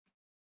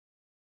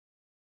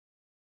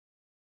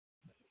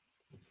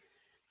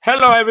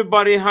Hello,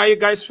 everybody. How you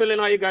guys feeling?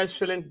 How you guys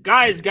feeling?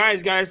 Guys,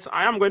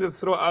 I am going to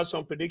throw out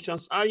some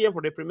predictions out here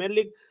for the Premier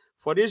League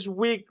for this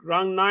week,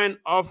 round 9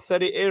 of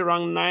 38,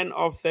 round 9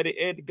 of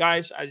 38.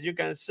 Guys, as you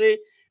can see,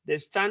 they're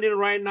standing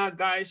right now,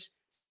 guys.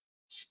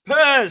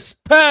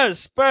 Spurs. They're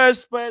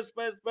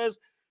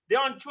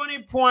on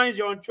 20 points.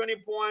 They're on 20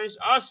 points.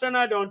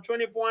 Arsenal, they're on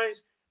 20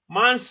 points.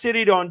 Man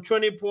City, they're on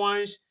 20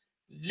 points.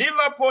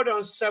 Liverpool, they're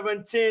on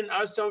 17.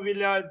 Aston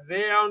Villa,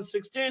 they're on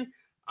 16.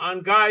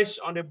 And guys,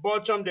 on the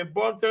bottom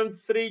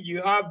three,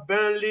 you have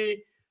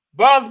Burnley,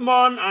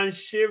 Bournemouth, and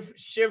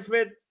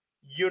Sheffield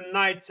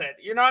United.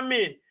 You know what I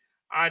mean?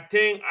 I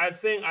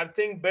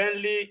think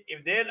Burnley,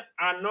 if they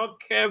are not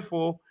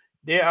careful,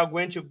 they are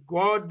going to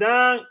go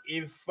down.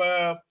 If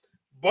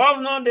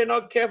Bournemouth, they're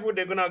not careful,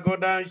 they're gonna go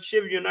down.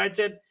 Sheffield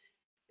United,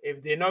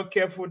 if they're not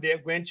careful, they're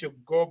going to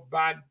go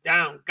back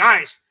down.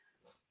 Guys,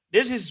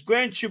 this is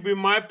going to be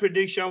my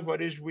prediction for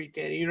this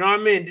weekend. You know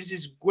what I mean? This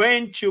is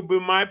going to be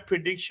my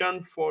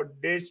prediction for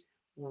this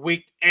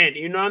weekend.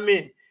 You know what I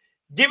mean?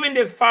 Given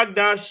the fact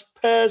that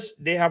Spurs,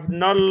 they have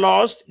not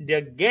lost their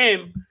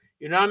game,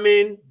 you know what I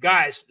mean?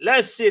 Guys,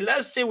 let's see.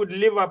 Let's see with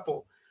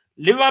Liverpool.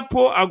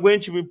 Liverpool are going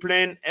to be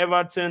playing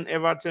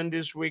Everton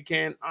this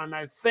weekend. And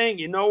I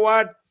think, you know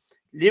what?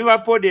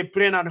 Liverpool, they're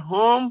playing at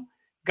home.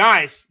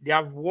 Guys, they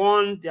have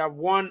won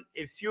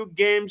a few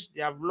games.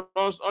 They have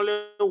lost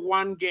only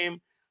one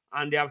game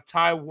and they have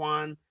tied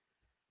one.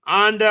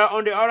 And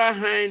on the other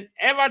hand,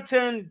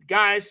 Everton,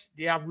 guys,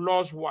 they have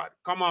lost what?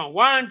 Come on,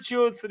 1,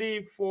 2,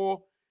 3,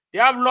 4. They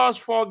have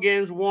lost 4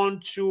 games, 1,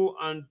 2,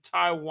 and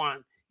tied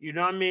one. You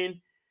know what I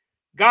mean?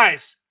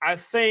 Guys, I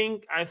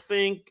think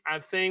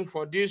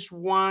for this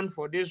one,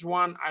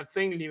 I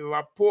think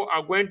Liverpool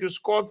are going to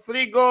score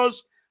 3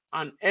 goals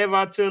and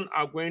Everton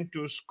are going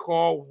to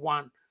score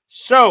 1.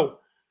 So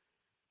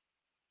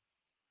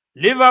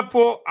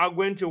Liverpool are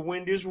going to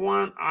win this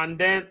one, and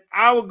then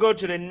I will go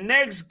to the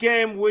next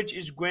game, which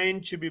is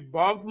going to be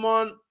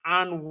Bournemouth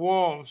and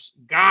Wolves.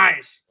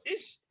 Guys,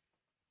 this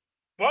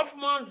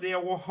Bournemouth, they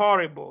were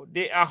horrible.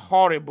 They are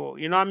horrible.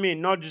 You know what I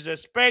mean? No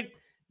disrespect.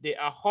 They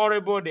are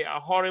horrible. They are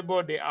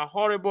horrible. They are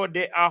horrible.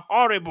 They are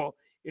horrible.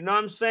 You know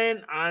what I'm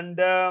saying? And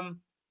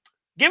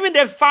given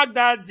the fact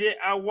that they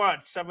are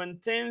what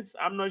 17th,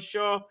 I'm not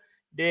sure.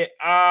 They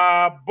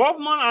are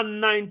Bournemouth are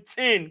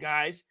 19,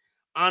 guys,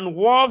 and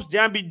Wolves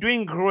they'll be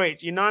doing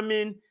great. You know what I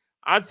mean?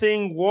 I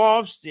think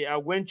Wolves they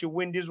are going to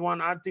win this one.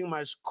 I think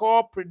my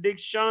score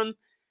prediction,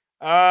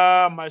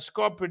 Bournemouth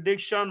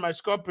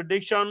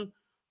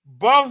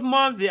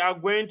they are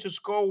going to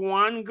score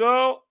 1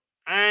 goal,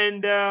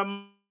 and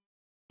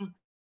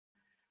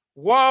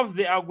Wolves,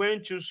 they are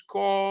going to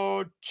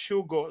score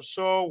 2 goals.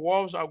 So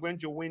Wolves are going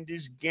to win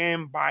this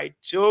game by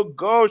 2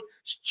 goals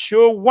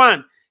to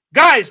 1.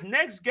 Guys,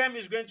 next game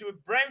is going to be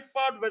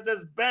Brentford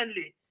versus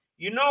Burnley.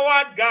 You know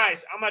what,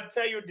 guys? I'm going to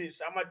tell you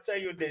this.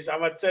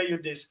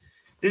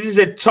 This is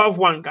a tough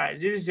one,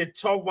 guys. This is a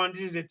tough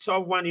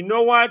one. You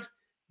know what,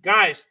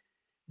 guys?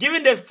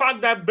 Given the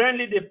fact that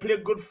Burnley, they play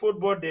good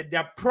football,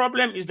 their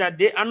problem is that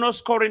they are not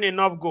scoring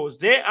enough goals.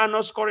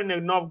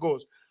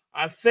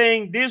 I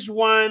think this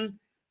one,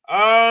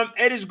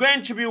 it is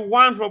going to be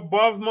 1 for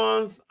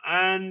Bournemouth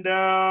and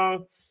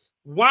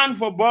 1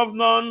 for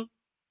Bournemouth,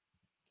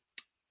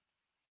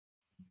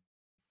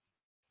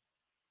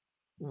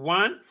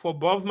 1 for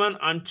Bournemouth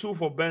and 2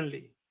 for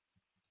Burnley.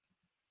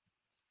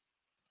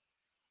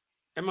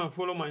 Emma,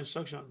 follow my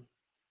instruction.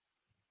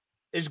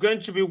 It's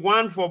going to be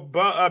 1 for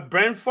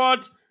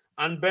Brentford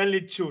and Burnley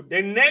 2.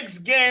 The next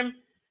game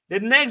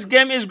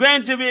is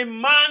going to be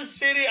Man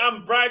City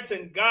and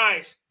Brighton,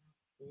 guys.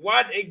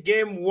 What a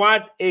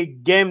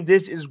game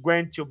this is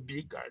going to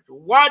be, guys.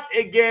 What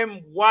a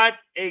game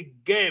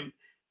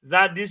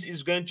that this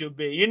is going to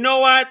be. You know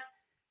what,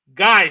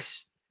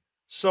 guys?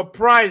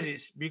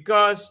 Surprises,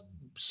 because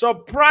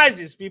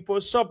surprises, people,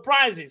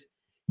 surprises.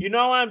 You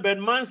know what? But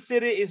Man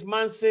City is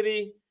Man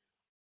City.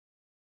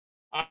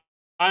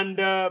 And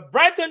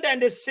Brighton, they're in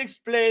the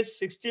 6th place,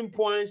 16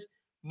 points.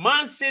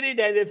 Man City,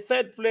 they're in the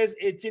 3rd place,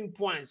 18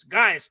 points.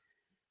 Guys,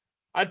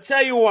 I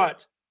tell you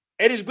what,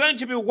 it is going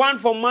to be 1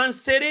 for Man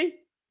City,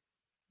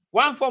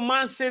 and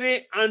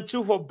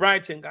 2 for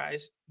Brighton,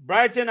 guys.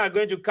 Brighton are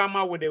going to come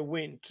out with a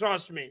win.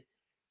 Trust me.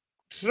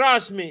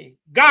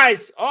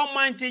 Guys,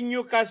 almighty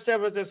Newcastle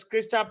versus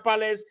Crystal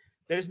Palace.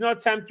 There is no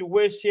time to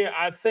waste here.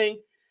 I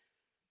think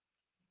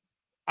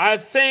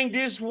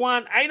this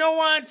one, I know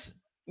what?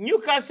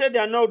 Newcastle, they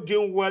are not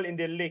doing well in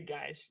the league,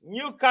 guys.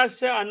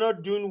 Newcastle are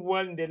not doing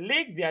well in the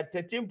league. They are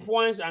 13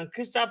 points, and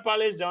Crystal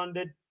Palace are on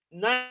the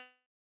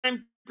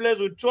 9th place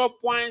with 12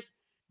 points.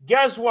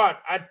 Guess what?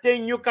 I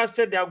think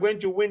Newcastle, they are going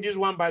to win this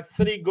one by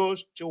 3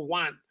 goals to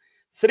 1.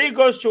 3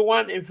 goals to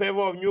 1 in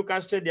favor of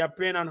Newcastle. They are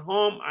playing at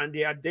home, and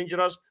they are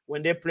dangerous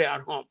when they play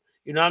at home.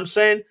 You know what I'm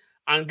saying?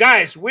 And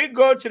guys, we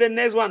go to the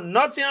next one.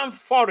 Nottingham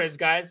Forest,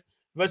 guys,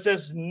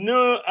 versus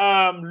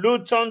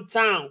Luton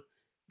Town.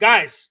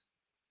 Guys,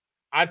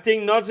 I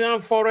think Nottingham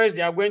Forest,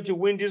 they are going to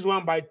win this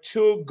one by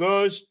 2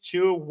 goals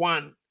to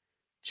 1.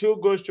 2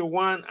 goals to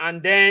 1.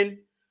 And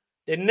then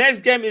The next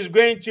game is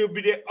going to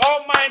be the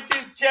almighty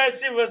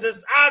Chelsea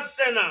versus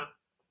Arsenal.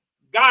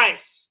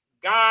 Guys.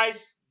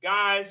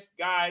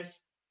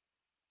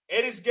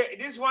 It is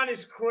this one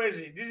is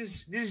crazy.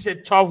 This is a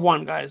tough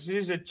one, guys.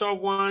 This is a tough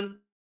one.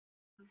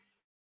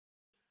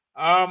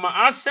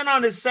 Arsenal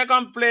in the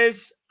second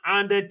place,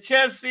 and the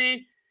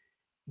Chelsea,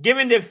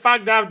 given the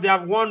fact that they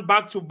have won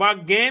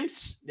back-to-back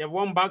games,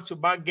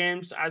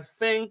 I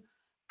think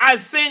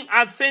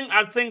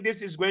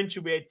this is going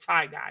to be a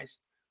tie, guys.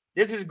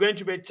 This is going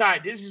to be a tie.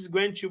 This is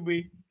going to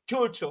be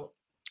 2-2.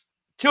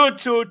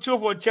 2-2, 2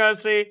 for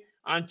Chelsea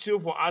and 2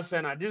 for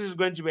Arsenal. This is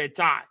going to be a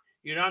tie.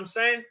 You know what I'm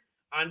saying?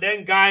 And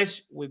then,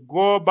 guys, we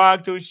go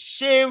back to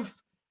Sheffield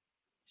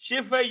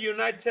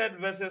United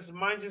versus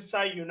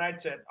Manchester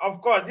United. Of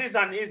course, this is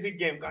an easy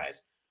game,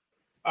 guys.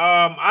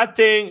 I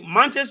think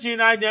Manchester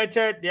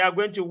United, they are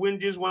going to win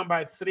this one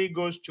by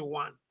 3-1.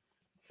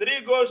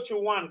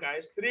 3-1,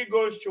 guys.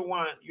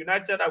 3-1.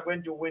 United are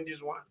going to win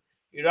this one.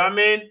 You know what I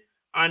mean?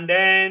 And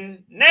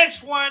then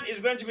next one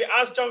is going to be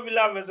Aston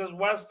Villa versus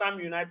West Ham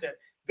United.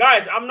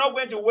 Guys, I'm not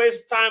going to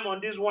waste time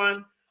on this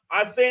one.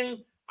 I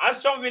think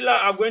Aston Villa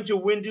are going to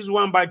win this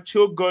one by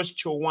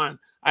 2-1.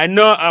 I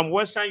know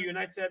West Ham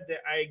United, they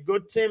are a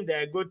good team.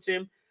 They're a good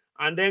team.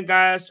 And then,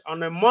 guys,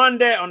 on a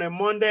Monday,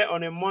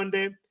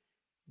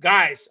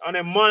 guys, on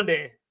a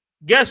Monday,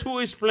 guess who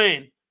is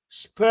playing?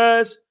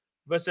 Spurs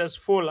versus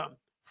Fulham.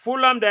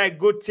 Fulham, they're a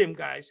good team,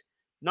 guys.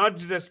 Not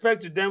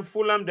disrespect to them.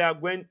 Fulham, they're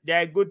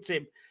a good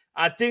team.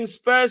 I think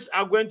Spurs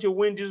are going to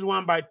win this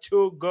one by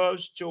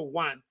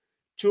 2-1.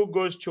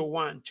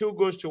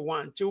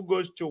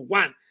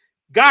 2-1.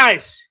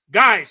 Guys,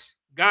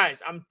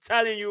 I'm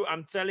telling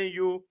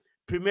you,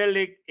 Premier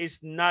League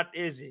is not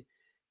easy.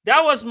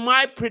 That was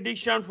my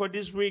prediction for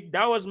this week.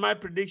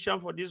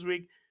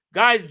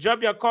 Guys,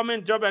 drop your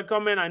comment.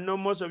 I know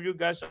most of you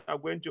guys are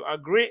going to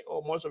agree,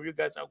 or most of you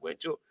guys are going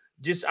to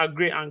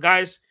disagree. And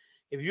guys,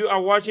 if you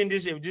are watching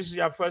this, if this is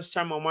your first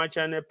time on my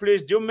channel,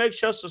 please do make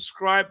sure to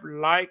subscribe,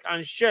 like,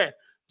 and share.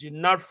 Do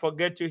not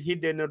forget to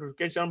hit the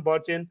notification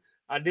button.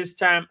 At this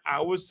time,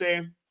 I will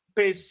say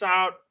peace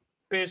out.